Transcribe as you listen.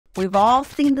We've all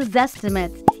seen the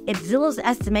Zestimates. It's Zillow's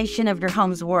estimation of your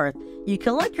home's worth. You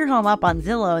can look your home up on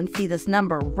Zillow and see this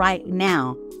number right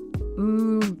now.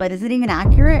 But is it even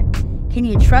accurate? Can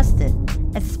you trust it?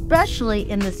 Especially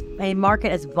in a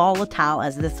market as volatile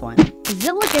as this one.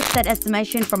 Zillow gets that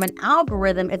estimation from an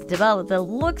algorithm it's developed that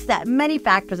looks at many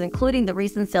factors, including the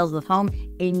recent sales of home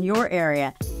in your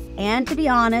area. And to be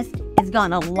honest, it's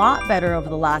gotten a lot better over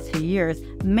the last few years,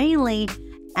 mainly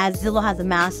as Zillow has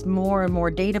amassed more and more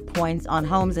data points on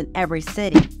homes in every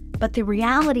city. But the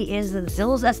reality is that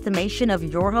Zillow's estimation of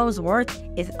your home's worth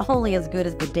is only as good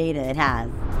as the data it has.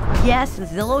 Yes,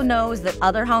 Zillow knows that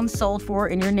other homes sold for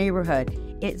in your neighborhood.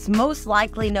 It most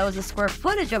likely knows the square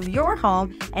footage of your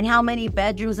home and how many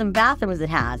bedrooms and bathrooms it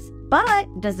has. But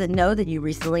does it know that you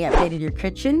recently updated your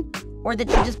kitchen? Or that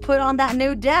you just put on that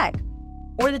new deck?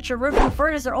 Or that your roof and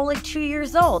furnace are only 2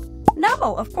 years old?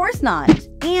 No, of course not.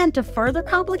 And to further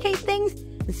complicate things,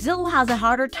 Zillow has a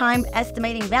harder time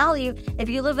estimating value if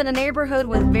you live in a neighborhood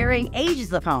with varying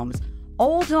ages of homes.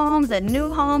 Old homes and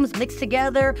new homes mixed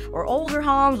together, or older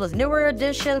homes with newer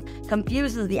additions,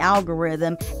 confuses the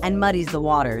algorithm and muddies the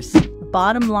waters.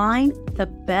 Bottom line, the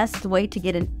best way to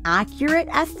get an accurate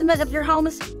estimate of your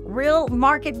home's real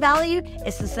market value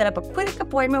is to set up a quick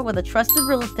appointment with a trusted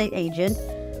real estate agent,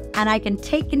 and I can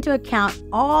take into account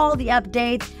all the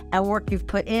updates and work you've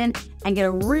put in and get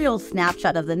a real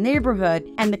snapshot of the neighborhood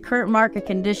and the current market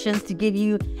conditions to give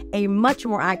you a much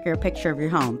more accurate picture of your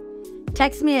home.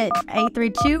 Text me at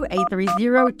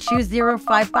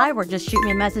 832-830-2055 or just shoot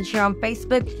me a message here on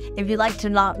Facebook if you'd like to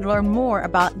learn more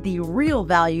about the real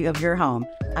value of your home.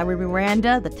 I'm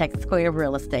Miranda, the Texas Queen of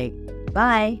Real Estate.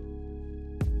 Bye.